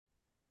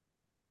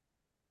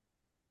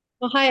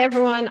Well, hi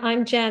everyone.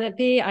 I'm Janet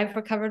B. I've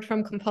recovered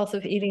from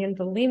compulsive eating and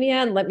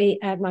bulimia. And let me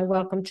add my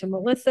welcome to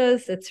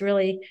Melissa's. It's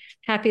really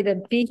happy to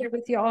be here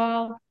with you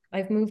all.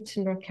 I've moved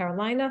to North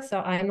Carolina, so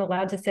I'm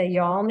allowed to say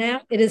y'all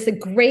now. It is the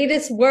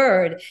greatest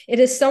word. It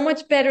is so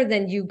much better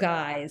than you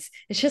guys.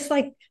 It's just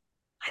like,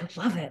 I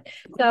love it.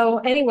 So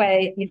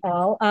anyway,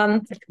 y'all,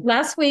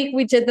 last week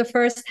we did the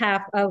first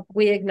half of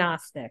We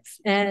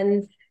Agnostics.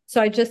 And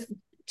so I just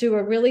do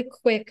a really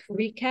quick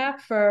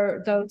recap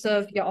for those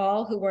of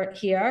y'all who weren't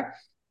here.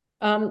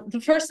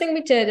 The first thing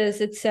we did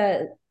is it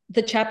said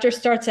the chapter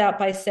starts out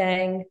by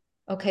saying,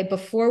 okay,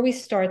 before we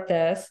start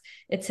this,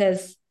 it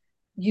says,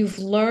 you've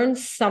learned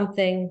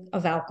something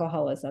of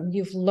alcoholism,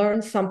 you've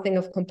learned something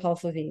of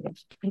compulsive eating.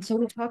 And so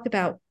we talked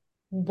about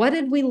what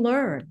did we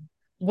learn?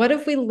 What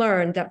have we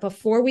learned that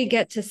before we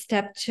get to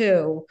step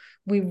two,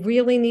 we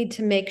really need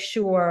to make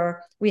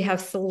sure we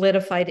have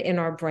solidified in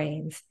our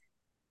brains?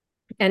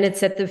 And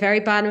it's at the very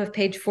bottom of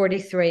page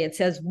 43. It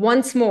says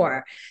once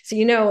more. So,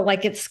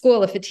 like at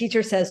school, if a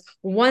teacher says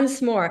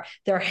once more,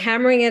 they're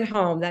hammering it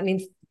home. That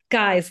means,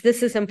 guys,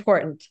 this is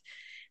important.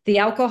 The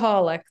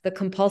alcoholic, the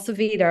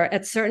compulsive eater,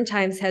 at certain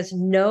times has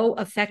no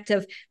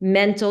effective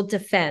mental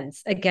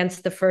defense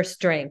against the first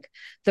drink,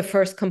 the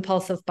first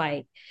compulsive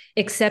bite,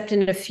 except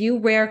in a few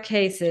rare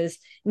cases,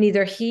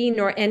 neither he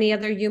nor any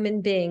other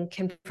human being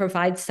can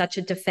provide such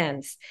a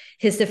defense.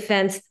 His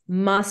defense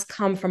must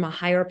come from a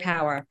higher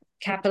power,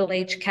 capital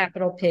H,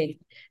 capital P.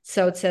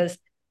 So it says,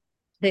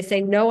 they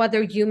say no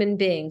other human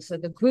being. So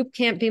the group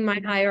can't be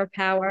my higher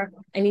power.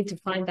 I need to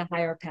find the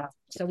higher power.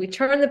 So we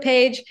turn the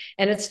page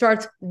and it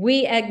starts,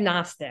 We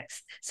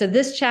Agnostics. So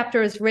this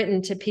chapter is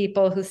written to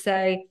people who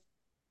say,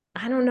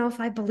 I don't know if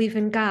I believe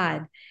in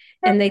God.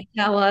 And they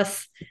tell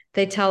us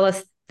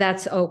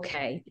that's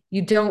okay.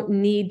 You don't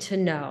need to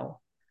know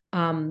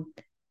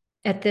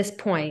at this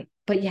point,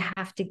 but you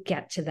have to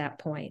get to that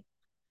point.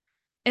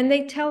 And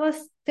they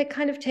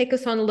kind of take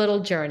us on a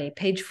little journey.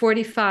 Page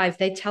 45,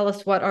 they tell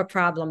us what our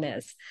problem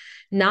is.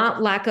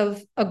 Not lack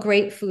of a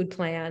great food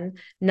plan,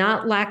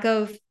 not lack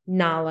of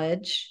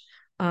knowledge,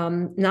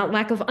 not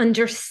lack of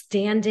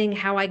understanding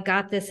how I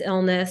got this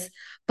illness,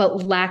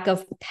 but lack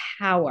of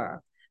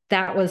power.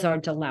 That was our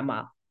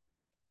dilemma.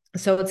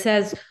 So it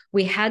says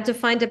we had to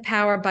find a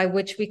power by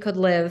which we could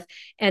live,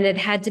 and it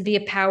had to be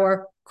a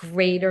power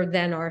greater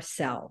than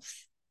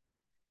ourselves.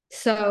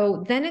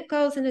 So then it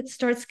goes and it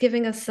starts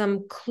giving us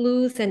some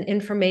clues and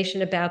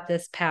information about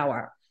this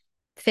power.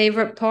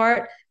 Favorite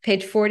part,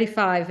 page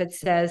 45, it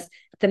says,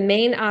 the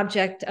main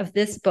object of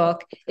this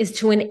book is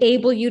to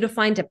enable you to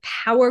find a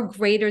power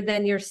greater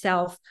than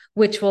yourself,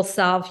 which will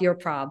solve your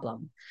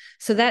problem.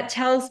 So that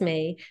tells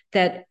me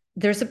that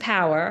there's a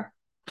power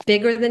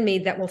bigger than me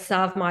that will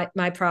solve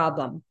my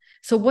problem.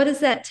 So what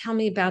does that tell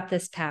me about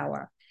this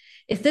power?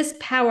 If this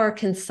power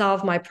can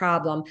solve my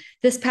problem,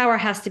 this power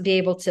has to be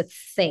able to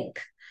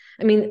think.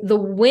 I mean, the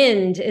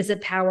wind is a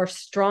power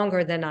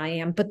stronger than I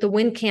am, but the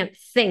wind can't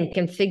think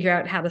and figure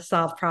out how to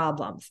solve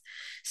problems.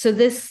 So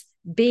this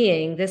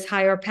being, this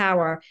higher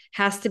power,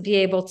 has to be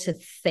able to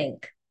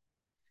think.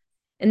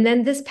 And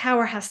then this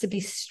power has to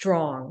be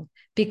strong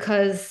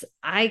because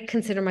I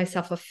consider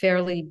myself a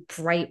fairly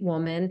bright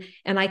woman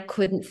and I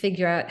couldn't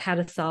figure out how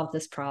to solve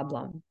this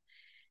problem.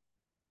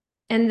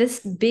 And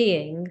this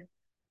being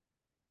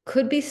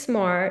could be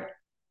smart,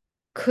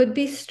 could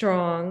be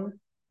strong,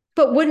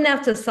 but wouldn't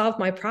have to solve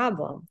my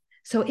problem.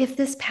 So if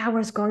this power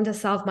is going to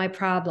solve my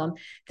problem,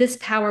 this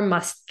power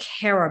must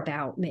care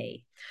about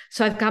me.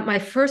 So I've got my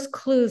first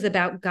clues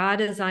about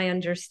God as I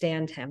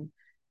understand him.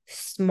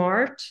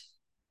 Smart,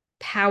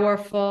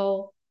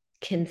 powerful,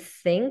 can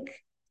think,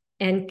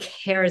 and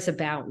cares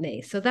about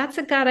me. So that's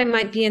a God I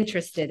might be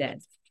interested in.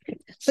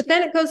 But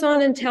then it goes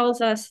on and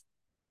tells us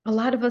a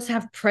lot of us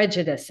have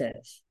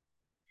prejudices.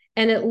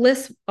 And it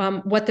lists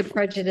what the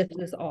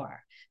prejudices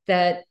are.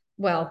 That,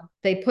 well,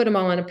 they put them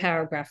all in a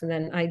paragraph, and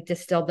then I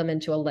distilled them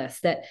into a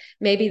list. That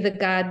maybe the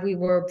God we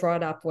were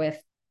brought up with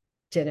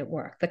didn't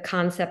work. The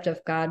concept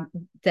of God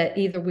that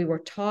either we were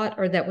taught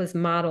or that was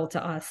modeled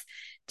to us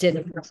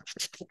didn't work.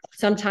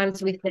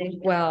 Sometimes we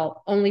think,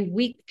 well, only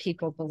weak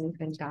people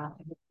believe in God.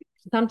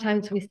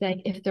 Sometimes we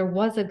say, if there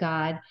was a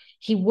God,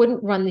 he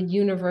wouldn't run the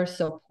universe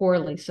so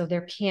poorly, so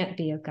there can't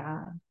be a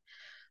God.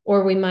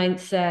 Or we might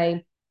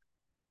say,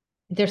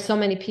 there's so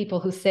many people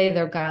who say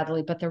they're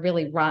godly, but they're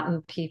really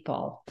rotten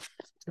people.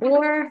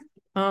 Or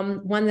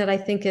one that I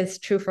think is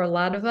true for a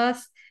lot of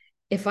us,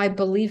 if I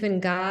believe in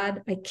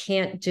God, I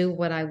can't do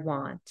what I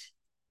want.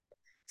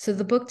 So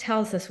the book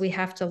tells us we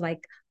have to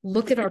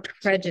look at our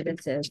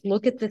prejudices,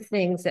 look at the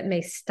things that may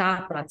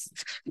stop us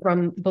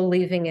from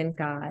believing in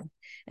God.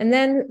 And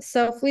then,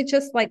 so if we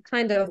just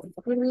kind of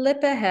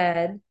flip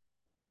ahead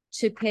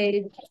to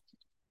page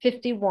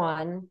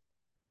 51,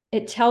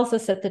 it tells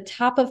us at the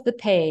top of the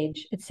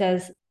page, it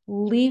says,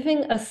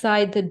 leaving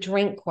aside the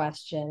drink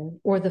question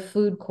or the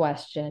food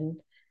question,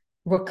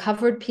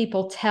 recovered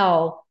people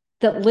tell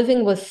that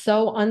living was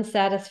so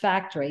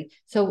unsatisfactory.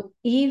 So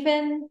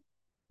even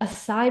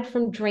aside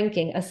from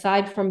drinking,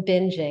 aside from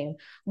binging,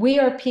 we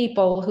are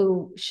people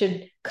who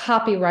should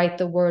copyright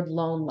the word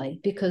lonely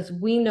because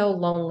we know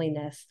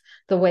loneliness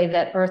the way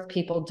that earth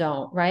people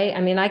don't, right?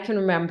 I mean, I can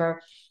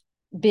remember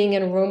being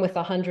in a room with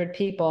 100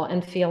 people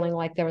and feeling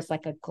like there was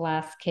like a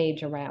glass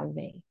cage around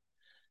me.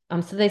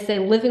 So they say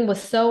living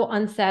was so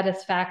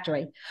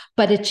unsatisfactory,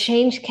 but a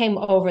change came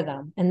over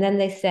them. And then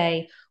they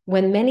say,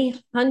 when many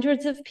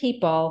hundreds of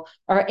people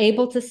are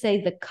able to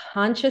say the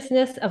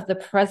consciousness of the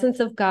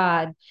presence of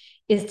God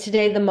is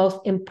today the most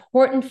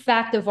important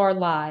fact of our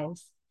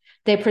lives,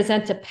 they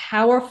present a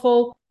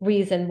powerful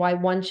reason why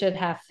one should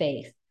have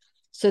faith.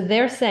 So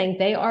they're saying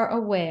they are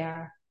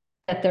aware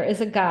that there is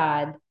a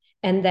God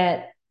and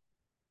that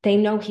they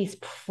know he's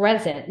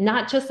present,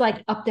 not just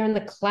like up there in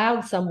the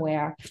cloud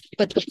somewhere,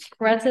 but the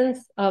presence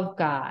of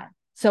God.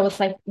 So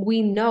it's like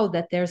we know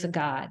that there's a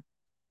God.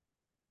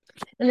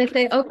 And they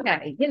say,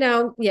 okay,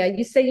 yeah,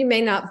 you say you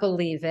may not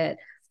believe it,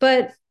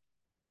 but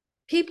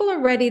people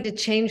are ready to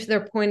change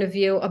their point of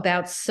view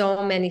about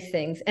so many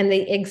things. And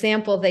the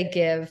example they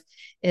give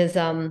is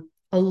a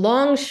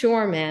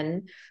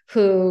longshoreman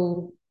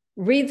who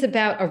reads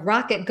about a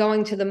rocket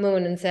going to the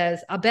moon and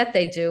says, I'll bet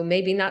they do,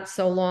 maybe not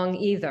so long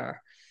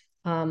either.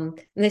 And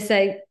they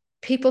say,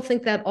 people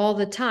think that all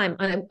the time.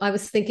 I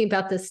was thinking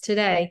about this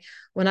today.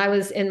 When I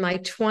was in my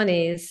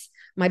 20s,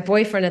 my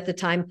boyfriend at the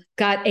time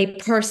got a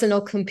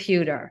personal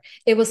computer.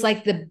 It was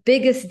like the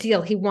biggest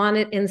deal. He won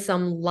it in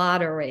some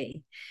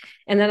lottery.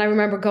 And then I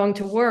remember going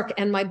to work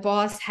and my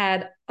boss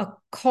had a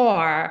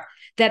car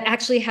that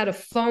actually had a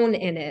phone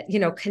in it,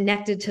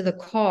 connected to the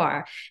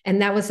car.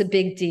 And that was a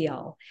big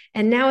deal.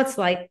 And now it's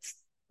like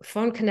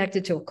phone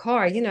connected to a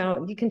car,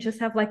 you can just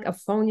have like a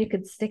phone you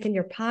could stick in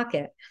your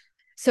pocket.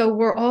 So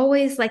we're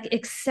always like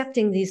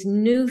accepting these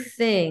new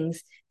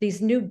things,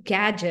 these new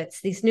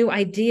gadgets, these new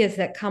ideas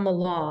that come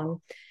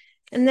along.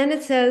 And then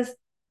it says,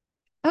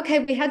 okay,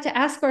 we had to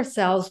ask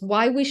ourselves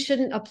why we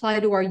shouldn't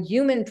apply to our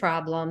human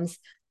problems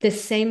the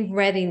same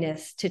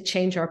readiness to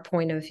change our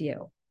point of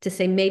view, to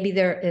say maybe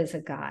there is a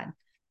God.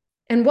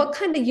 And what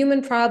kind of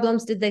human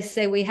problems did they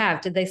say we have?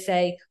 Did they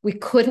say we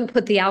couldn't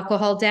put the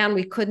alcohol down?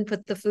 We couldn't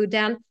put the food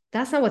down?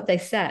 That's not what they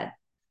said.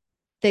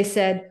 They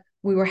said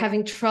we were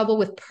having trouble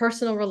with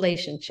personal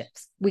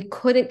relationships. We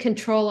couldn't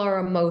control our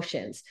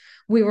emotions.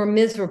 We were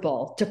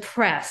miserable,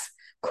 depressed,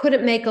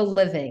 couldn't make a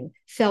living,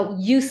 felt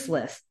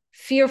useless,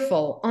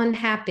 fearful,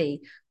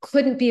 unhappy,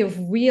 couldn't be of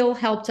real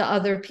help to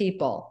other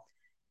people.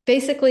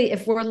 Basically,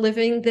 if we're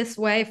living this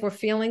way, if we're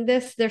feeling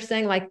this, they're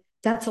saying like,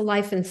 that's a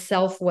life in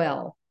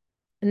self-will.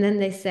 And then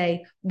they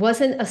say,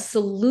 wasn't a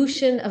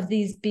solution of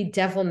these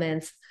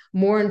bedevilments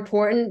more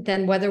important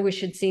than whether we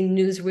should see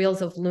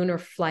newsreels of lunar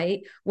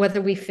flight,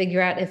 whether we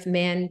figure out if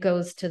man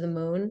goes to the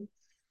moon?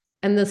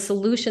 And the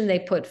solution they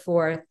put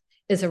forth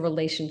is a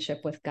relationship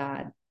with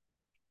God.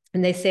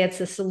 And they say it's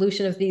the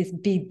solution of these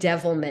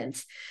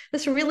bedevilments.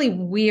 This really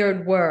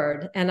weird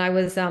word. And I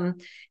was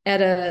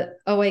at a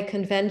OA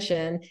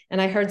convention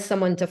and I heard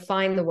someone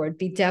define the word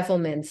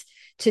bedevilments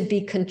to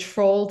be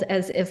controlled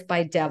as if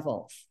by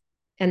devils.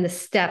 And the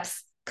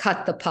steps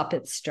cut the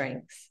puppet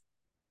strings.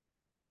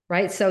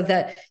 Right? So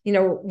that,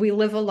 we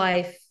live a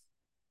life,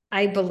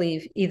 I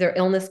believe, either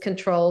illness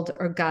controlled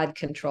or God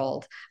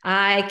controlled.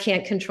 I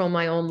can't control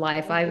my own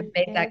life. I've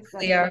made that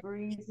clear.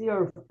 Easy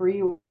or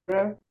free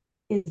water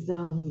is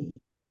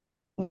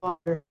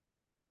water.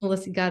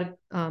 Melissa, you got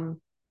to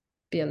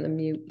be on the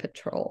mute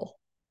patrol.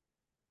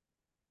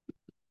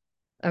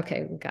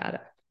 Okay, we got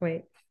it.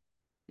 Wait.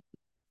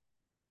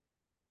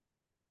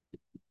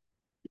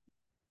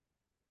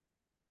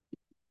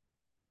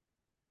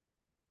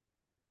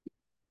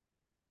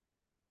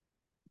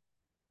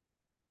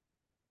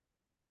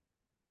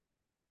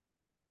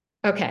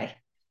 Okay.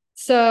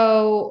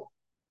 So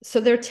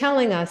they're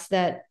telling us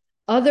that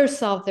others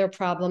solve their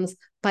problems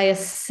by a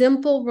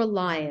simple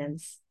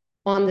reliance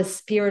on the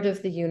spirit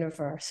of the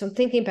universe. So I'm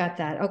thinking about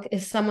that. Okay,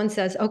 if someone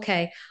says,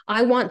 okay,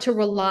 I want to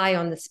rely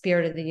on the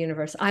spirit of the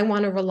universe, I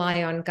want to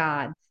rely on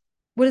God.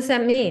 What does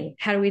that mean?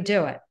 How do we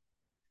do it?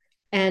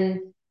 And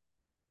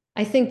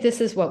I think this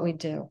is what we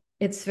do.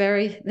 It's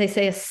they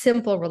say a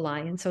simple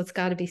reliance. So it's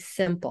got to be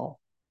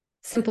simple,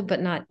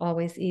 but not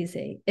always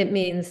easy. It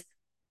means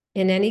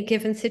in any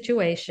given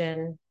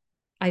situation,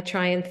 I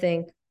try and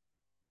think,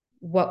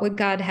 what would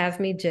God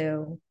have me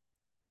do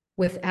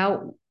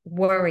without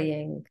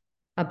worrying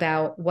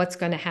about what's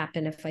going to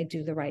happen if I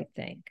do the right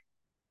thing?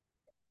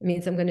 It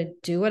means I'm going to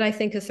do what I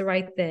think is the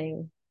right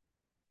thing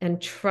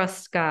and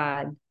trust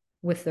God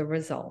with the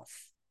results.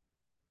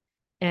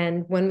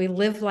 And when we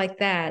live like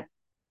that,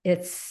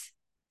 it's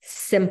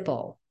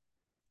simple.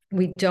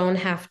 We don't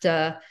have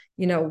to,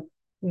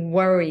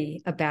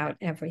 worry about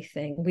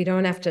everything. We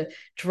don't have to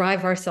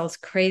drive ourselves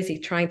crazy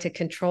trying to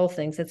control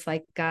things. It's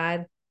like,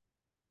 God,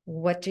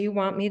 what do you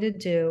want me to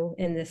do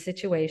in this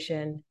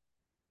situation?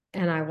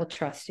 And I will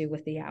trust you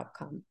with the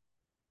outcome.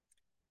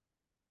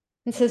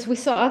 And says we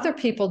saw other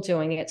people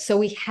doing it, so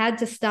we had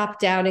to stop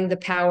doubting the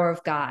power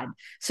of God.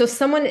 So if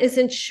someone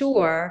isn't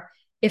sure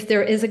if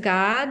there is a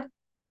God,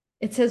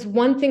 it says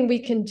one thing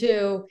we can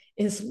do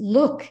is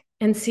look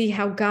and see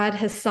how God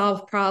has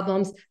solved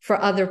problems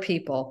for other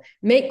people.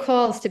 Make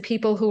calls to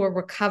people who are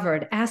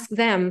recovered. Ask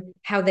them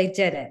how they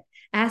did it.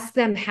 Ask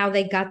them how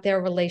they got their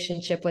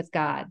relationship with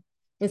God.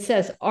 It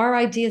says, our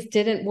ideas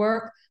didn't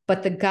work,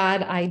 but the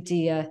God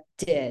idea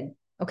did.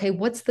 Okay,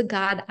 what's the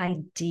God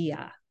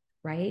idea,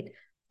 right?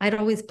 I'd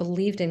always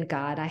believed in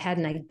God. I had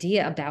an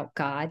idea about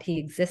God. He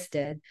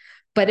existed,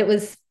 but it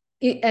was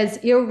as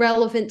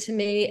irrelevant to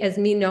me as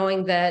me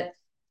knowing that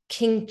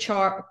King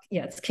Charles,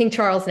 yes, King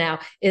Charles now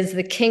is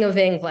the King of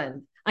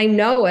England. I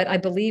know it. I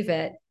believe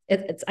it.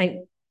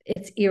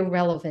 It's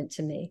irrelevant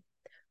to me.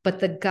 But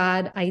the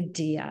God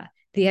idea,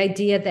 the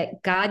idea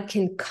that God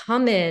can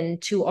come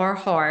into our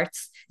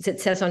hearts, as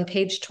it says on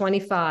page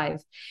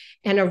 25,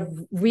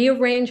 and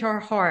rearrange our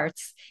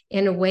hearts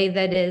in a way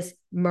that is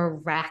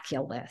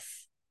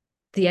miraculous.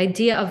 The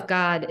idea of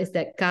God is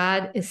that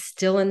God is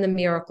still in the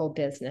miracle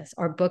business.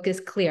 Our book is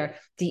clear.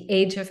 The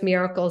age of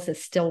miracles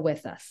is still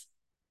with us.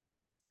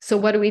 So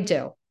what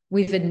do?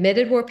 We've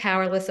admitted we're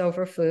powerless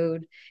over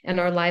food and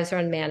our lives are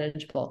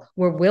unmanageable.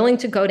 We're willing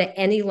to go to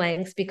any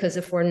lengths because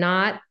if we're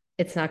not,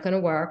 it's not going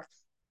to work.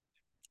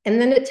 And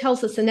then it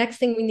tells us the next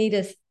thing we need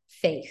is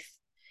faith.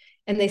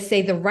 And they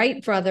say the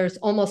Wright brothers,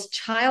 almost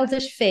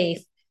childish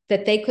faith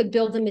that they could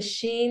build a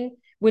machine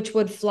which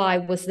would fly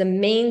was the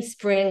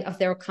mainspring of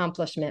their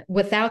accomplishment.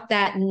 Without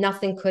that,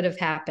 nothing could have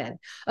happened.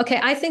 Okay,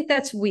 I think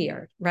that's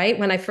weird, right?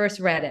 When I first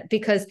read it,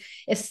 because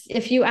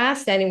if you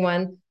asked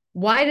anyone,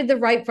 why did the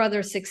Wright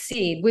brothers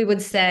succeed? We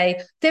would say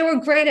they were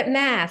great at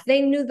math.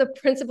 They knew the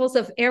principles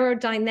of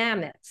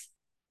aerodynamics.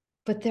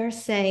 But they're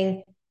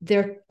saying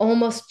their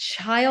almost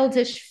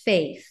childish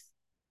faith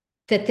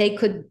that they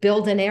could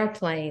build an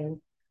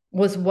airplane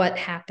was what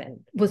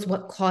happened, was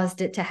what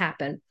caused it to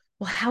happen.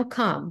 Well, how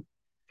come?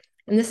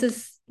 And this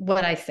is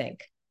what I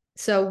think.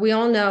 So we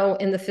all know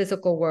in the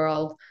physical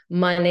world,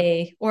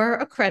 money or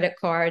a credit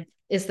card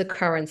is the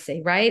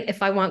currency, right?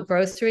 If I want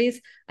groceries,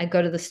 I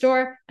go to the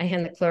store, I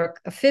hand the clerk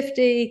a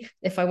 50.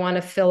 If I want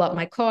to fill up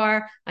my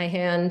car, I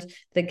hand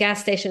the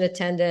gas station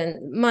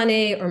attendant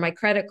money or my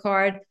credit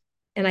card,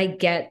 and I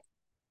get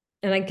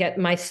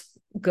my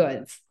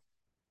goods.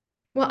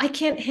 Well, I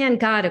can't hand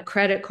God a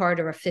credit card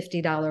or a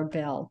 $50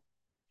 bill.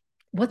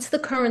 What's the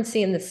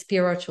currency in the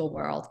spiritual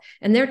world?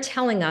 And they're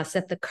telling us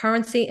that the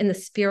currency in the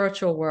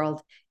spiritual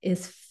world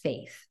is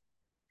faith.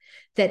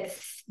 That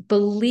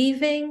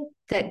believing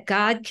that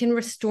God can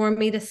restore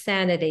me to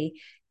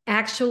sanity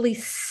actually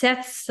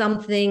sets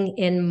something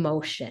in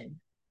motion.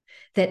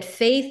 That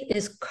faith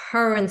is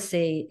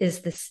currency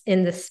is this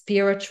in the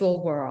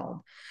spiritual world.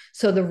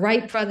 So the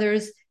Wright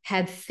brothers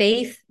had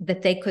faith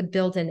that they could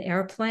build an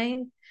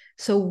airplane.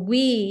 So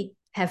we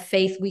have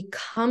faith. We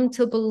come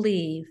to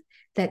believe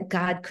that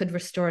God could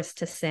restore us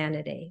to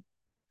sanity.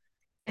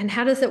 And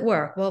how does it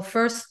work? Well,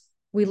 first,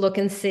 we look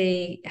and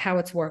see how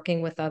it's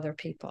working with other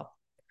people.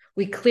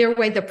 We clear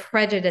away the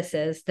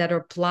prejudices that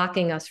are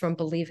blocking us from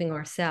believing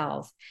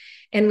ourselves.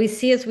 And we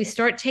see as we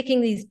start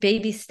taking these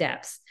baby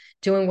steps,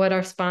 doing what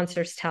our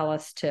sponsors tell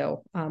us to,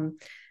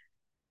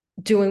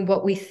 doing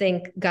what we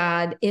think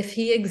God, if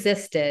he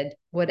existed,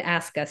 would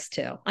ask us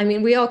to. I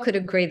mean, we all could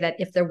agree that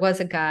if there was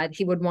a God,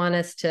 he would want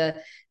us to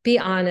be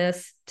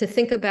honest, to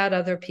think about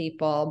other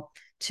people,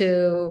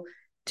 to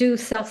do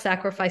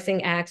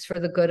self-sacrificing acts for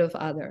the good of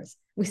others.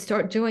 We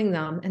start doing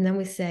them, and then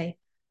we say,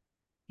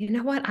 you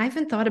know what? I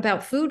haven't thought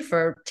about food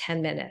for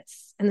 10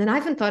 minutes. And then I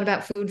haven't thought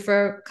about food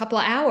for a couple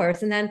of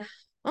hours. And then,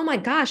 oh my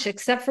gosh,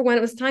 except for when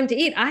it was time to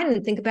eat, I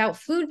didn't think about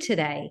food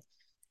today.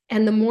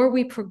 And the more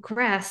we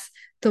progress,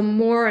 the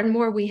more and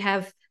more we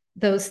have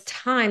those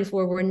times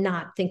where we're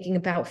not thinking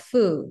about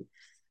food.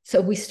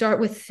 So we start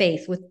with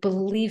faith, with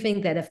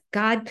believing that if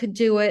God could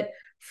do it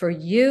for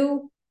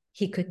you,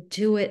 he could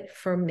do it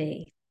for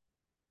me.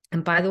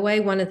 And by the way,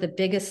 one of the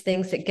biggest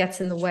things that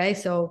gets in the way,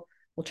 so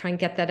we'll try and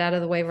get that out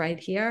of the way right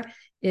here,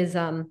 is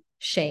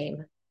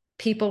shame.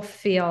 People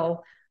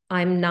feel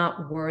I'm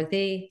not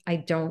worthy. I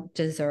don't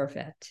deserve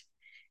it.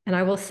 And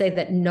I will say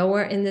that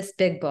nowhere in this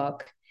big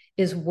book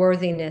is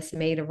worthiness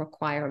made a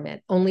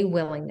requirement, only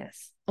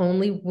willingness,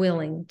 only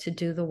willing to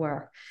do the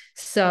work.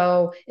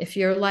 So if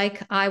you're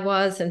like I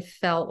was and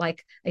felt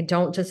like I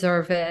don't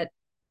deserve it,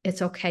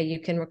 it's okay.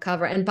 You can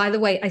recover. And by the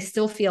way, I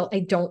still feel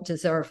I don't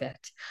deserve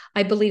it.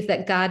 I believe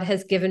that God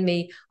has given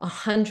me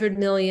 100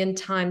 million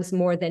times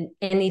more than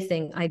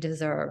anything I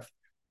deserve.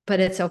 But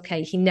it's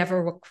okay. He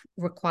never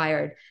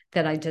required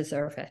that I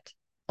deserve it,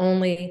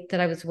 only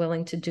that I was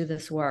willing to do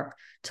this work,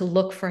 to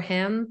look for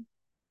him.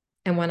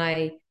 And when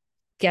I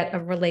get a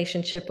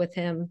relationship with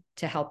him,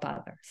 to help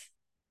others.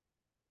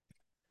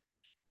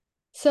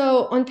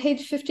 So on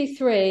page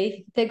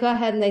 53, they go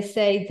ahead and they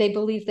say they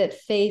believe that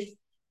faith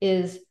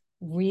is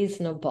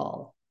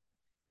reasonable.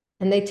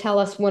 And they tell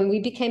us when we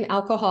became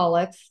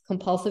alcoholics,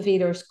 compulsive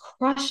eaters,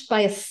 crushed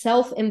by a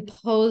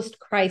self-imposed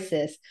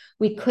crisis,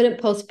 we couldn't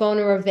postpone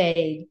or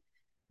evade.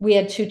 We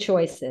had two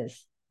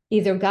choices.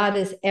 Either God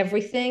is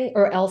everything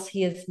or else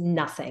he is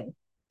nothing.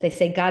 They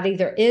say God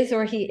either is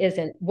or he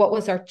isn't. What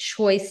was our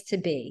choice to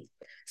be?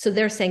 So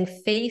they're saying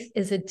faith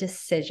is a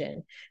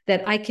decision,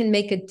 that I can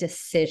make a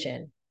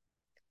decision.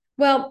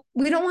 Well,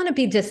 we don't want to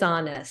be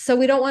dishonest. So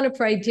we don't want to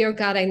pray, dear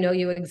God, I know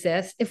you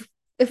exist.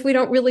 If we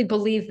don't really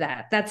believe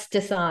that, that's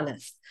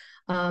dishonest.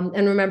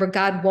 And remember,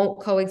 God won't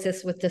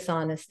coexist with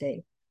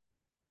dishonesty.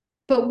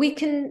 But we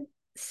can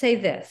say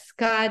this,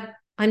 God,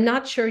 I'm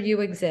not sure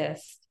you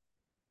exist,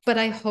 but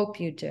I hope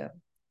you do.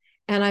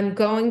 And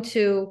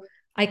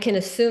I can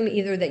assume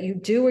either that you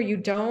do or you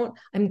don't.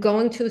 I'm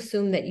going to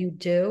assume that you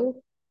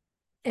do.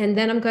 And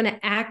then I'm going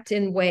to act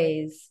in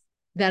ways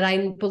that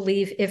I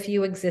believe if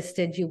you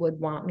existed, you would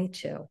want me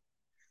to.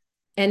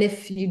 And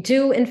if you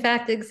do, in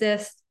fact,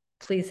 exist,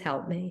 please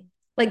help me.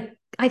 Like,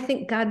 I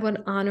think God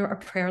would honor a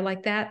prayer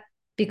like that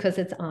because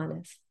it's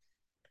honest.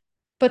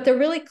 But they're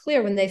really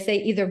clear when they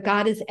say either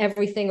God is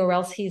everything or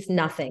else he's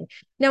nothing.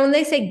 Now, when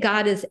they say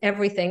God is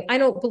everything, I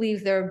don't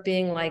believe they're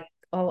being like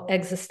all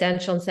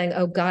existential and saying,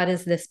 oh, God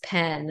is this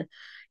pen.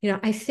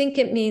 I think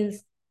it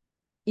means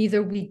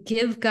either we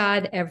give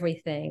God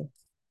everything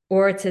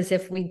or it's as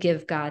if we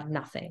give God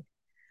nothing.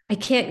 I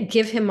can't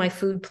give him my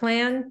food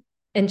plan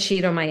and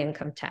cheat on my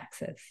income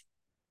taxes.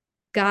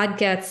 God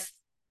gets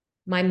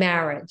my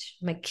marriage,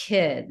 my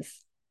kids,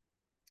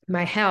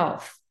 my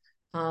health,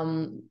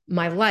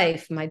 my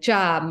life, my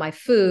job, my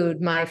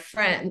food, my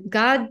friend.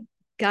 God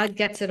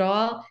gets it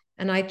all.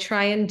 And I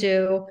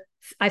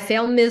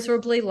fail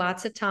miserably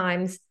lots of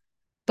times,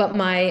 but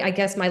I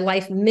guess my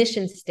life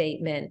mission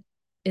statement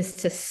is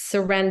to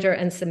surrender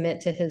and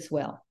submit to his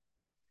will.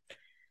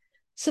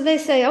 So they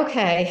say,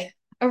 okay,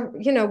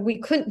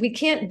 we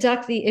can't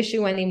duck the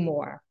issue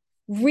anymore.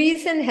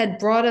 Reason had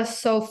brought us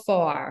so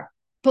far,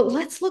 but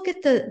let's look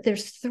at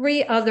there's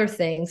three other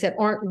things that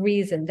aren't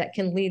reason that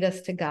can lead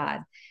us to God.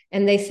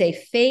 And they say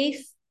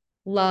faith,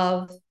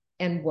 love,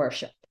 and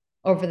worship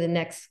over the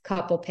next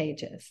couple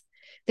pages.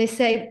 They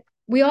say,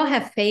 we all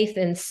have faith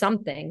in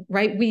something,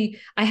 right?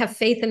 I have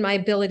faith in my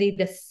ability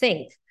to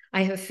think.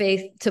 I have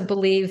faith to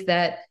believe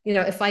that,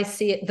 if I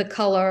see a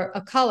color,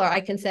 I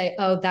can say,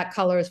 oh, that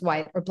color is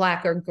white or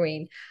black or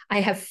green.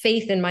 I have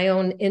faith in my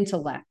own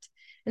intellect.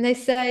 And they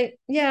say,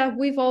 yeah,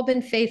 we've all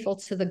been faithful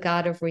to the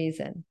God of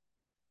reason.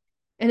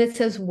 And it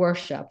says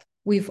worship.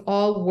 We've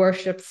all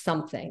worshiped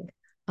something.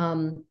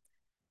 Other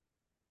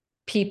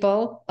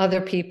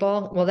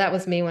people. Well, that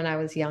was me when I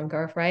was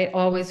younger, right?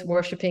 Always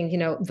worshiping,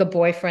 the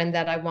boyfriend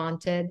that I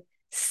wanted.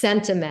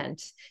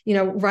 Sentiment,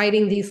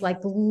 writing these like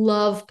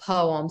love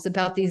poems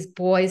about these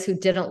boys who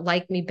didn't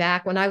like me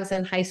back. When I was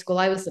in high school,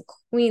 I was the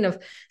queen of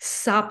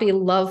soppy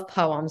love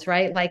poems,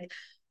 right? Like,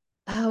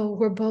 oh,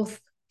 we're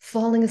both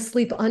falling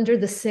asleep under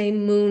the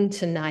same moon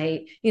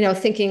tonight,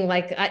 thinking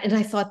and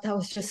I thought that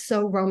was just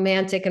so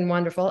romantic and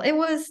wonderful. It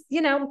was,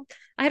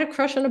 I had a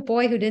crush on a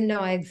boy who didn't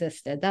know I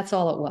existed. That's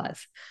all it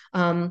was.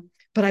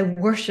 But I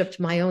worshiped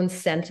my own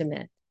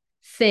sentiment,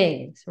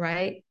 things,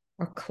 right?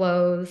 Our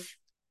clothes,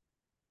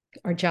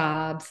 our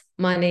jobs,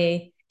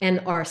 money, and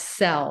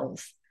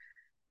ourselves.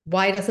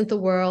 Why doesn't the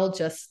world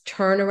just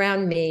turn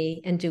around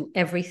me and do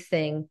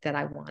everything that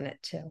I want it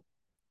to?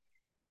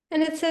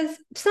 And it says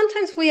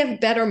sometimes we have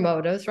better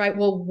motives, right?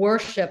 We'll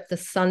worship the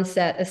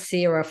sunset, a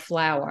sea, or a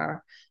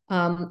flower.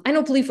 I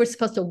don't believe we're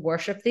supposed to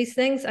worship these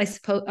things.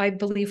 I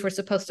believe we're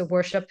supposed to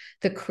worship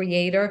the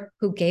Creator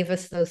who gave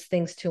us those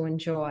things to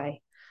enjoy.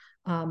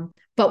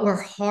 But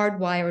we're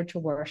hardwired to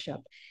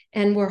worship,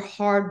 and we're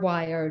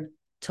hardwired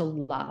to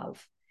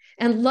love.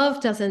 And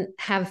love doesn't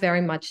have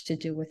very much to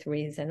do with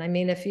reason. I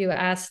mean, if you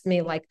asked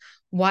me, like,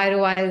 why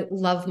do I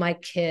love my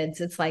kids?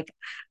 It's like,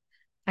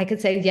 I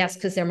could say yes,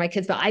 because they're my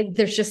kids, but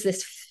there's just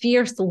this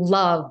fierce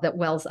love that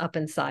wells up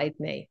inside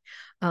me.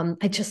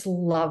 I just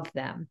love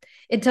them.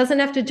 It doesn't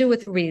have to do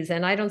with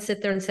reason. I don't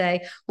sit there and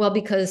say, well,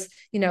 because,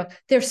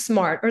 they're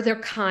smart or they're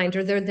kind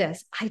or they're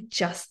this. I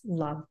just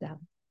love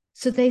them.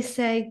 So they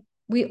say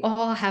we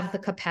all have the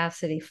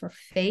capacity for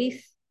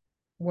faith,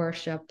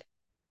 worship,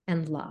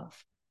 and love.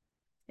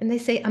 And they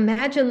say,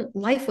 imagine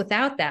life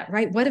without that,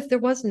 right? What if there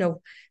was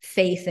no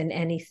faith in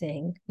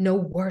anything, no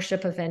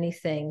worship of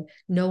anything,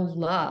 no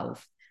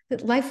love?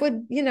 That life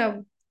would,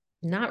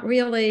 not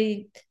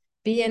really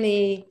be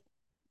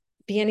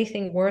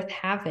anything worth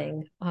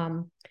having.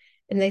 And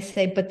they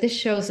say, but this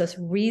shows us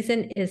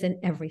reason isn't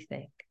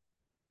everything.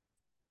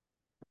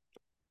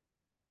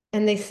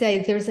 And they say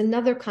there's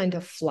another kind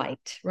of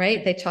flight,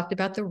 right? They talked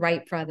about the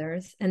Wright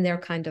brothers and their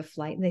kind of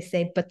flight. And they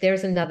say, but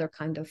there's another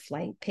kind of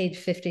flight, page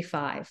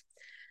 55.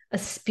 A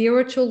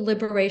spiritual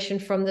liberation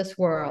from this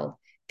world,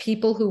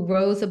 people who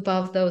rose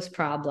above those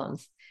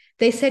problems.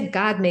 They said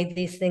God made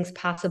these things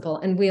possible,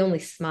 and we only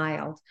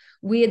smiled.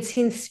 We had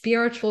seen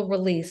spiritual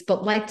release,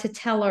 but like to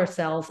tell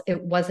ourselves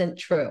it wasn't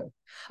true.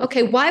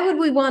 Okay, why would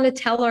we want to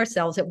tell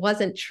ourselves it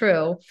wasn't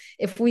true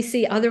if we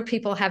see other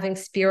people having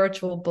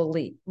spiritual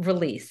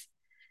release?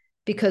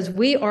 Because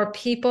we are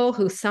people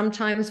who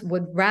sometimes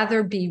would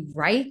rather be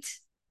right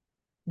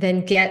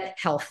than get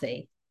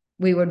healthy.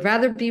 We would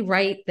rather be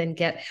right than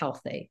get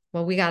healthy.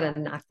 Well, we got to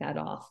knock that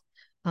off.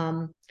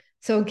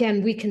 So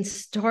again, we can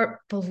start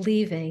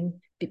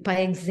believing by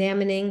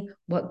examining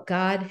what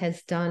God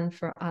has done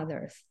for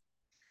others.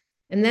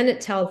 And then it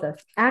tells us,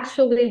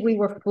 actually, we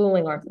were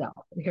fooling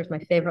ourselves. Here's my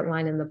favorite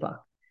line in the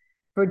book.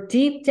 For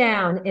deep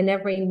down in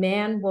every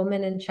man,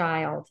 woman, and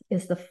child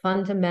is the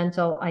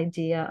fundamental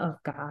idea of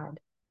God.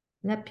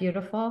 Isn't that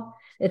beautiful?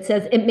 It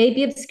says it may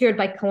be obscured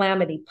by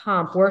calamity,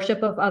 pomp,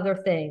 worship of other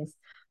things,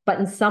 but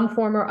in some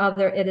form or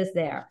other, it is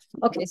there.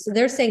 Okay, so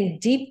they're saying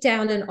deep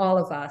down in all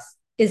of us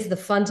is the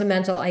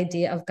fundamental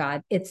idea of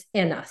God. It's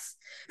in us.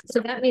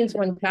 So that means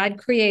when God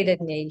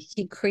created me,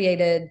 he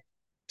created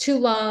two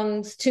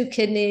lungs, two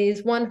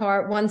kidneys, one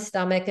heart, one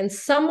stomach, and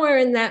somewhere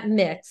in that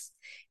mix,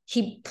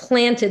 he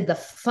planted the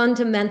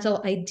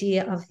fundamental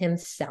idea of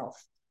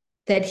himself,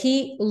 that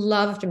he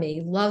loved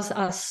me, loves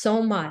us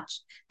so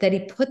much that he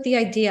put the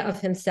idea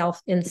of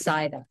himself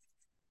inside us.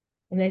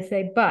 And they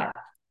say, but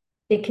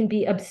it can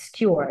be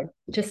obscured,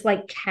 just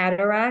like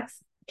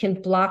cataracts can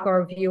block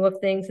our view of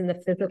things in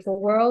the physical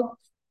world.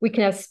 We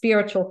can have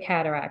spiritual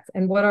cataracts.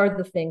 And what are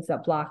the things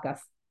that block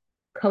us?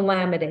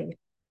 Calamity,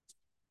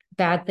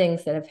 bad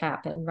things that have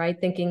happened, right?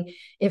 Thinking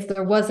if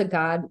there was a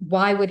God,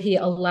 why would he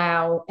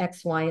allow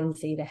X, Y, and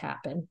Z to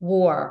happen?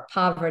 War,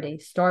 poverty,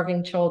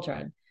 starving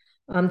children.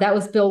 That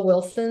was Bill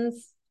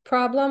Wilson's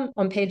problem.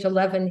 On page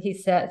 11, he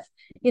says,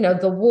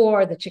 the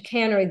war, the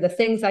chicanery, the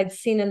things I'd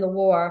seen in the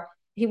war.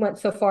 He went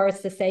so far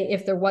as to say,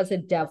 if there was a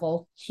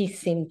devil, he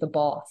seemed the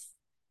boss.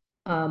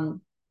 But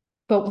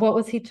what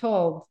was he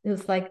told? It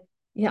was like,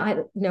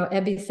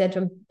 Ebby said to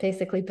him,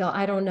 basically, Bill,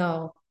 I don't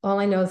know. All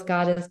I know is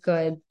God is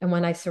good. And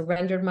when I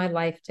surrendered my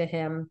life to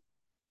him,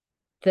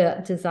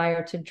 the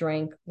desire to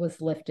drink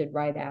was lifted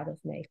right out of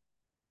me.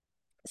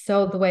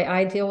 So the way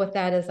I deal with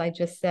that is I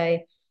just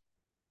say,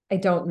 I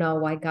don't know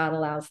why God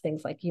allows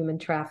things like human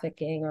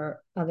trafficking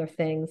or other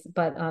things,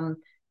 but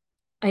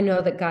I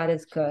know that God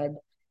is good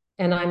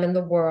and I'm in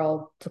the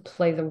world to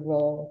play the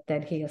role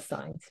that he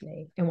assigns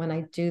me. And when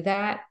I do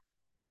that,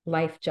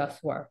 life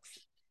just works.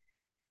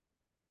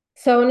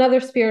 So another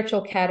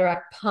spiritual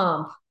cataract,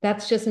 pomp.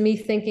 That's just me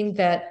thinking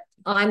that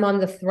I'm on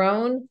the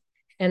throne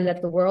and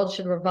that the world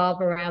should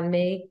revolve around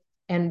me,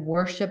 and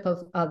worship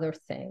of other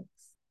things,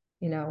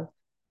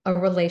 a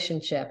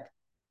relationship,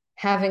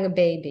 having a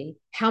baby,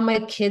 how my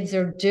kids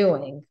are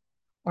doing.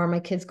 Are my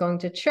kids going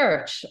to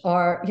church?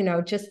 Or,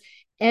 just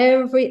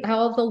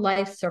all the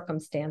life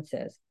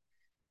circumstances.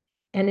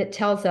 And it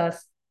tells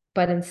us,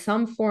 but in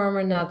some form or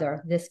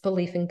another, this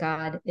belief in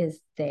God is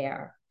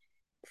there.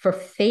 For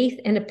faith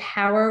in a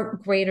power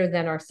greater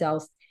than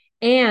ourselves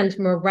and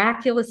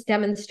miraculous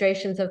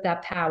demonstrations of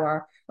that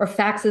power are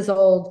facts as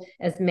old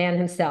as man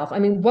himself. I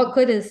mean, what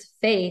good is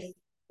faith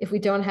if we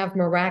don't have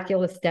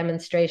miraculous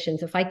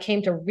demonstrations? If I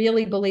came to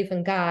really believe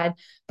in God,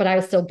 but I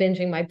was still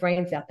binging my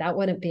brains out, that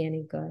wouldn't be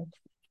any good.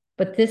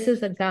 But this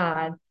is a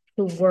God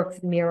who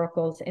works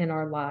miracles in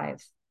our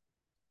lives.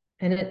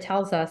 And it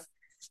tells us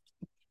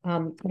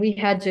we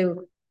had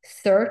to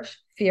search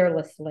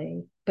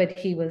fearlessly, but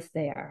he was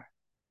there.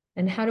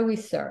 And how do we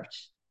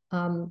search?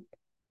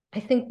 I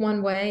think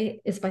one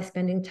way is by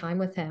spending time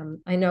with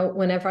him. I know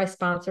whenever I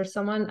sponsor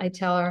someone, I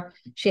tell her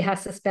she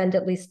has to spend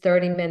at least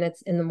 30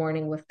 minutes in the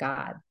morning with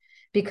God.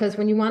 Because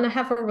when you want to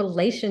have a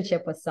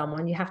relationship with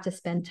someone, you have to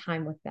spend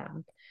time with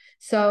them.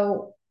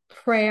 So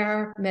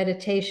prayer,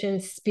 meditation,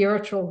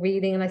 spiritual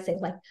reading. And I say,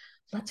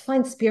 let's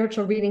find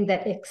spiritual reading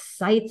that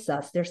excites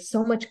us. There's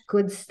so much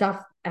good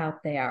stuff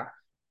out there.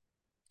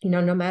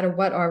 No matter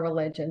what our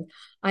religion.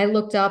 I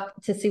looked up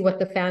to see what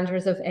the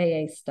founders of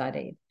AA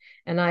studied,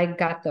 and I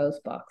got those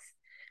books.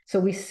 So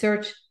we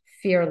search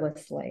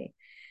fearlessly.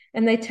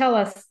 And they tell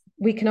us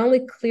we can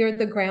only clear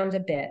the ground a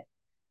bit.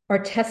 Our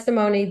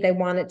testimony, they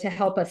wanted to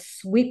help us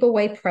sweep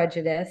away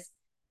prejudice,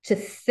 to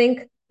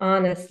think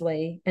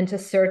honestly, and to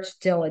search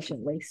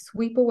diligently.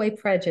 Sweep away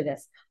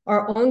prejudice.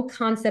 Our own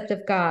concept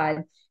of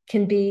God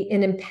can be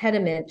an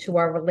impediment to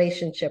our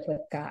relationship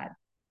with God.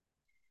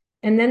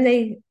 And then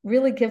they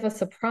really give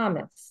us a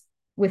promise.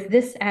 With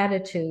this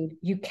attitude,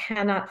 you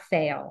cannot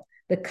fail.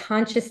 The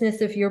consciousness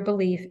of your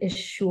belief is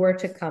sure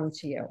to come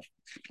to you.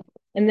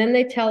 And then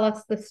they tell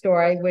us the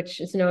story,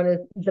 which is known as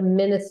the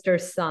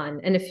minister's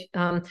son. And if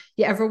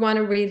you ever want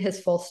to read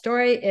his full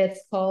story, it's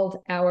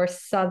called Our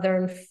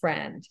Southern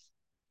Friend.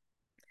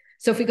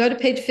 So if we go to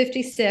page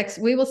 56,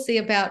 we will see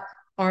about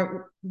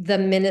the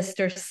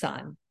minister's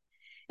son.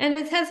 And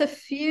it has a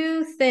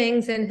few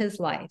things in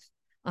his life.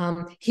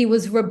 He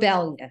was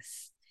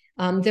rebellious.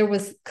 There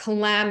was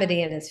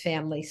calamity in his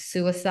family,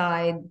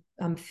 suicide,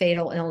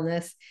 fatal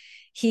illness.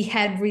 He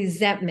had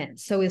resentment.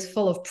 So he's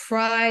full of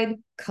pride,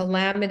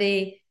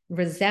 calamity,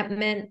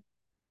 resentment,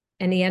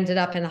 and he ended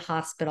up in a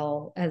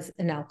hospital as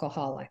an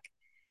alcoholic.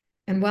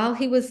 And while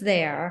he was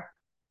there,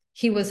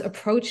 he was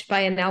approached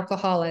by an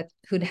alcoholic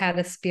who'd had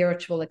a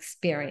spiritual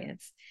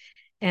experience.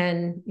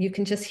 And you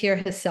can just hear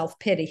his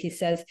self-pity. He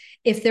says,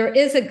 if there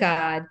is a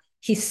God,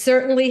 he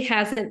certainly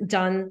hasn't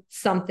done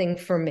something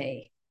for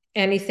me,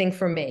 anything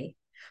for me.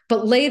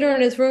 But later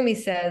in his room, he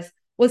says,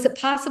 was it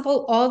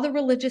possible all the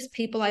religious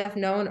people I've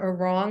known are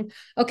wrong?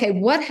 Okay,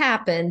 what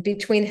happened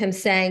between him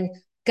saying,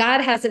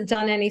 God hasn't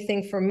done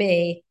anything for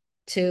me,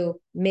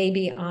 to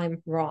maybe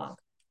I'm wrong?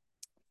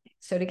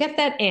 So to get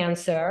that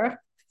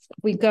answer,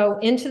 we go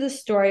into the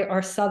story,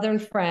 Our Southern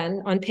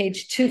Friend, on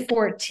page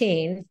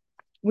 214.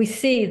 we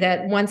see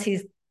that once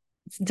he's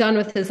done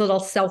with his little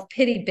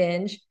self-pity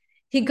binge,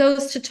 he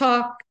goes to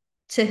talk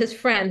to his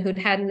friend who'd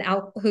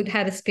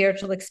had a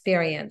spiritual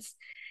experience.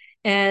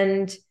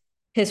 And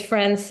his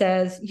friend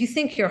says, "You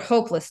think you're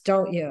hopeless,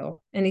 don't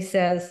you?" And he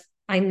says,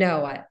 "I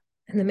know it."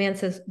 And the man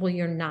says, "Well,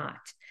 you're not.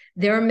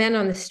 There are men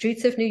on the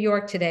streets of New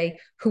York today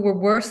who were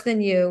worse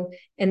than you,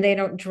 and they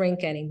don't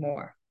drink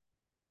anymore."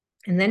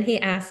 And then he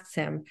asks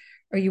him,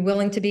 "Are you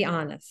willing to be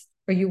honest?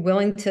 Are you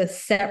willing to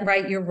set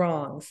right your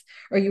wrongs?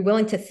 Are you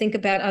willing to think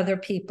about other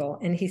people?"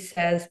 And he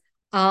says,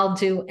 "I'll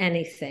do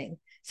anything."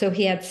 So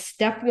he had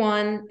step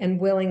one and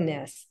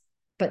willingness,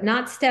 but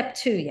not step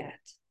two yet.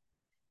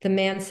 The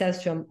man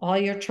says to him, "All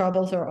your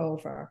troubles are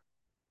over."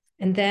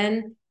 And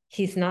then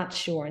he's not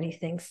sure, and he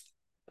thinks,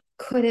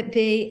 could it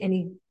be?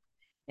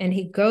 And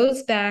he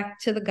goes back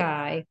to the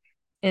guy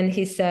and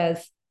he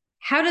says,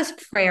 "How does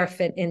prayer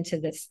fit into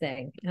this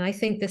thing?" And I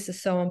think this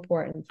is so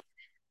important.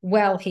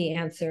 "Well," he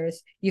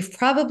answers, "you've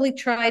probably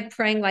tried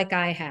praying like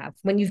I have.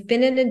 When you've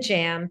been in a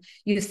jam,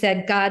 you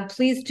said, 'God,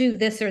 please do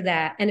this or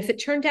that.' And if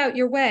it turned out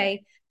your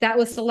way, that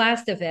was the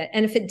last of it.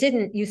 And if it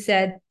didn't, you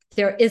said,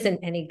 'There isn't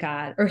any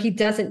God,' or 'He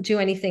doesn't do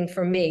anything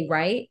for me,'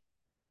 right?"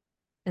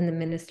 And the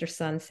minister's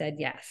son said,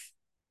 "Yes."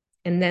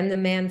 And then the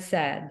man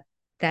said,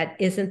 "That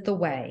isn't the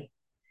way.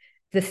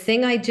 The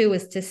thing I do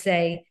is to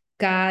say,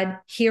 'God,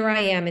 here I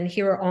am, and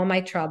here are all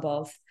my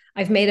troubles.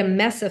 I've made a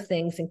mess of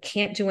things and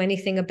can't do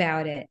anything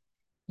about it.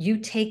 You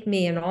take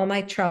me and all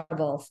my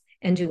troubles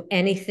and do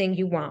anything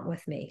you want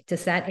with me.'"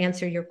 Does that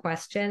answer your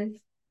question?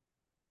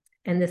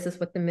 And this is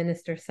what the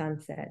minister's son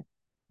said.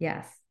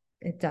 "Yes,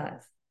 it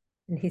does."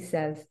 And he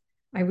says,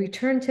 "I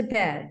return to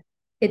bed.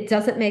 It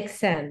doesn't make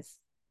sense.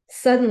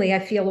 Suddenly, I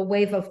feel a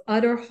wave of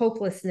utter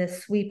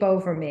hopelessness sweep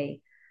over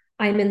me.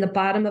 I'm in the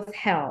bottom of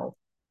hell.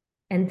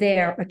 And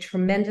there, a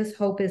tremendous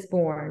hope is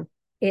born.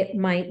 It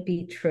might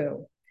be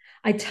true.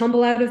 I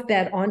tumble out of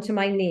bed onto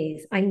my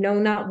knees. I know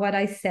not what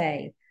I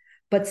say,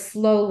 but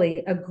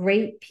slowly a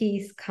great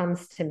peace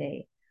comes to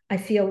me. I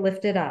feel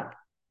lifted up.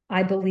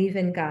 I believe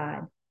in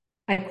God.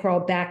 I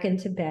crawl back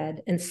into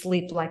bed and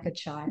sleep like a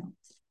child."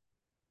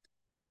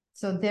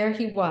 So there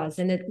he was.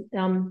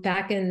 And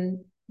back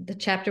in the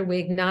chapter We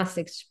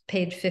Agnostics,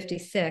 page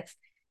 56,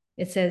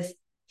 it says,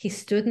 "He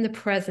stood in the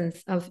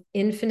presence of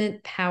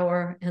infinite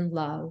power and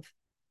love.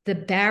 The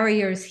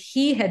barriers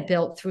he had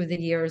built through the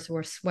years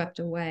were swept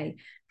away.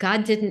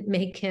 God didn't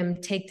make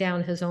him take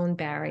down his own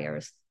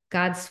barriers.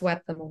 God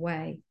swept them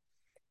away."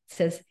 It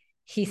says,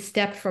 "He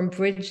stepped from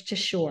bridge to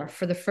shore.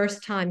 For the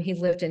first time, he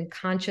lived in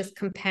conscious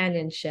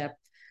companionship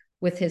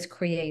with his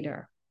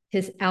creator.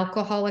 His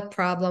alcoholic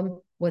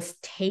problem was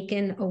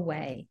taken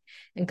away."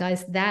 And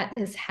guys, that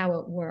is how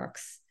it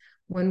works.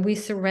 When we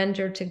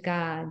surrender to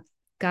God,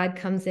 God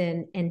comes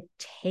in and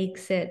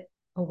takes it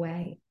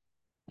away.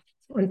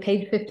 On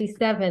page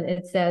 57,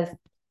 it says,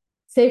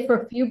 "Save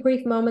for a few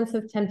brief moments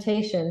of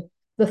temptation,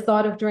 the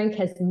thought of drink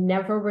has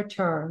never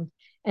returned,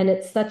 and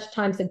at such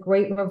times a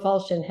great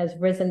revulsion has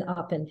risen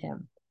up in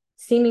him.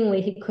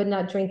 Seemingly, he could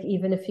not drink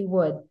even if he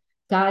would.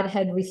 God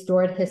had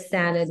restored his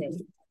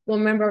sanity." Well,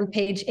 remember on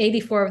page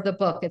 84 of the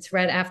book, it's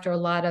read after a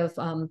lot of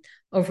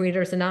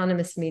Overeaters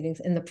Anonymous meetings.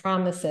 In the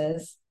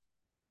promises,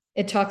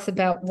 it talks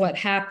about what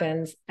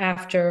happens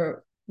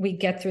after we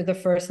get through the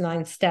first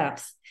 9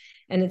 steps.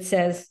 And it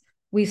says,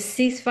 "We've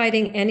ceased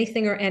fighting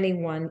anything or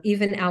anyone,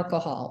 even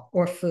alcohol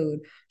or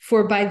food.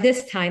 For by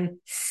this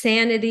time,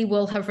 sanity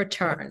will have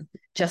returned."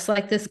 Just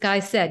like this guy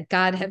said,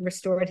 God had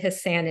restored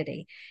his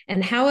sanity.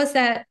 And how is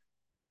that?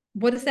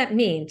 What does that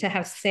mean to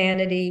have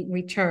sanity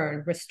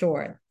return,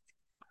 restored?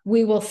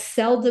 "We will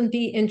seldom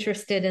be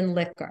interested in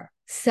liquor,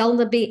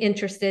 seldom be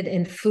interested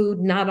in food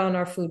not on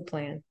our food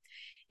plan.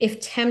 If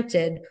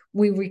tempted,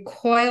 we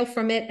recoil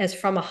from it as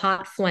from a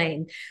hot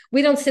flame."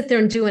 We don't sit there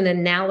and do an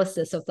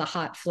analysis of the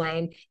hot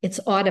flame. It's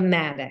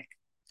automatic.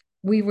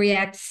 "We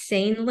react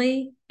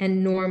sanely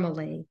and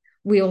normally.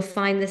 We'll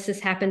find this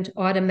has happened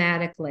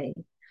automatically.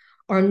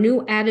 Our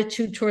new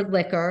attitude toward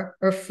liquor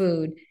or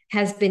food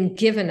has been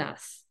given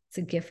us. It's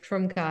a gift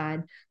from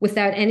God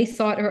without any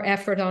thought or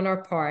effort on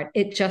our part.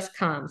 It just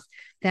comes."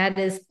 That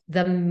is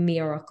the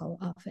miracle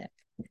of it.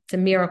 It's a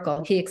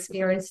miracle. He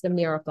experienced a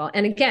miracle.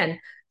 And again,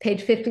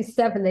 page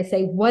 57, they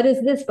say, "What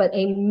is this but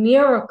a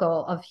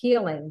miracle of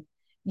healing?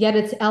 Yet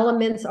its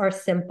elements are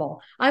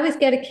simple." I always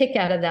get a kick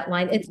out of that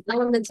line. Its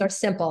elements are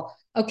simple.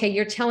 Okay,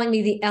 you're telling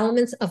me the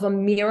elements of a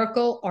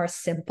miracle are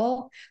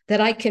simple,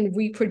 that I can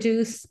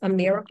reproduce a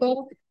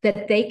miracle,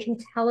 that they can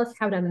tell us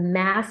how to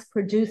mass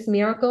produce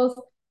miracles?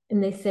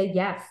 And they say,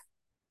 yes.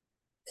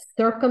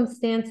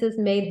 Circumstances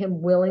made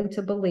him willing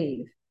to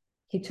believe.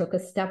 He took a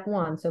step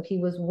 1, so he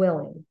was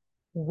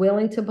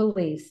willing to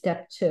believe.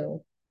 Step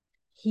 2,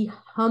 he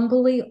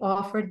humbly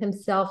offered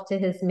himself to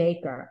his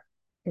maker.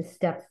 His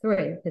step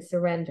 3, his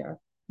surrender.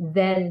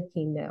 Then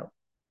he knew.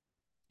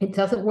 It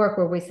doesn't work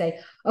where we say,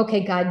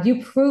 "Okay, God,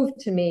 you prove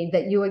to me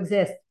that you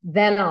exist,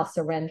 then I'll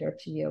surrender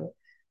to you."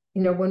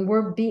 You know, when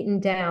we're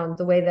beaten down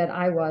the way that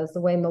I was,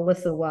 the way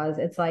Melissa was,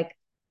 it's like,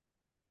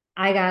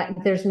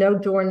 there's no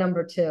door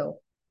number 2.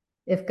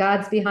 If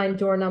God's behind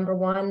door number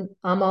one,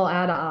 I'm all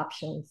out of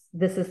options.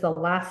 This is the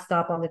last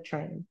stop on the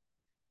train.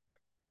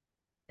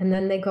 And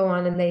then they go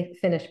on and they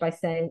finish by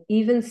saying,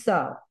 even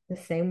so, the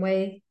same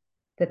way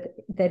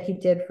that he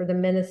did for the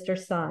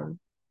minister's son,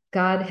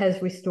 God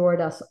has restored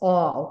us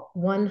all,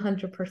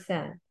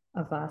 100%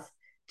 of us,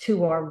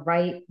 to our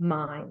right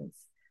minds.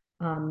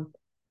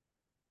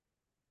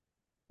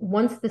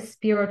 Once the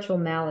spiritual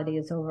malady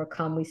is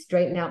overcome, we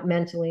straighten out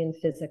mentally and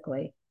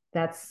physically.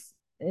 That's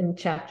in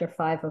chapter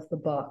 5 of the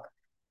book.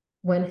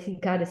 When he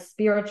got his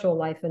spiritual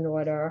life in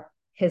order,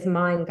 his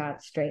mind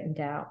got straightened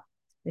out.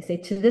 They say,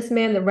 to this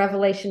man, the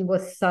revelation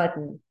was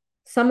sudden.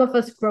 Some of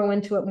us grow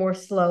into it more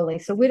slowly.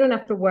 So we don't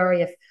have to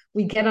worry if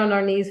we get on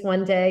our knees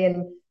one day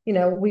and,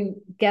 we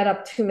get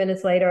up 2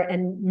 minutes later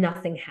and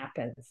nothing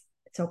happens.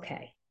 It's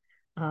okay.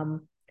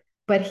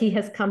 But he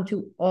has come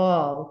to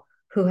all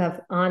who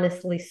have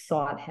honestly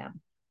sought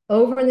him.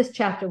 Over in this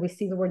chapter, we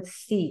see the word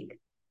seek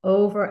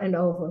over and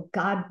over.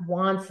 God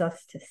wants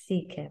us to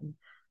seek him.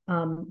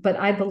 But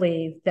I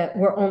believe that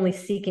we're only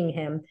seeking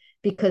him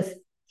because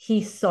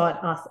he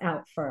sought us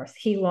out first.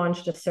 He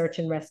launched a search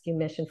and rescue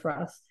mission for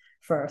us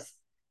first.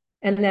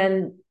 And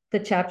then the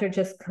chapter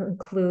just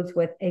concludes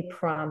with a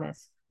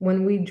promise.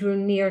 When we drew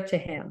near to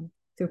him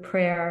through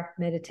prayer,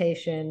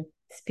 meditation,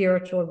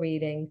 spiritual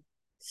reading,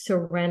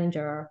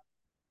 surrender,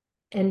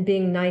 and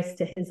being nice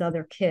to his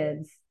other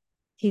kids,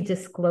 he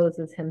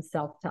discloses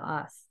himself to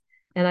us.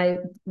 And I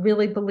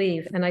really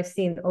believe, and I've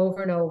seen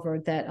over and over,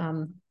 that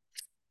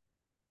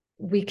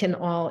we can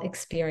all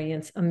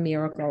experience a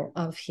miracle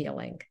of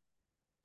healing.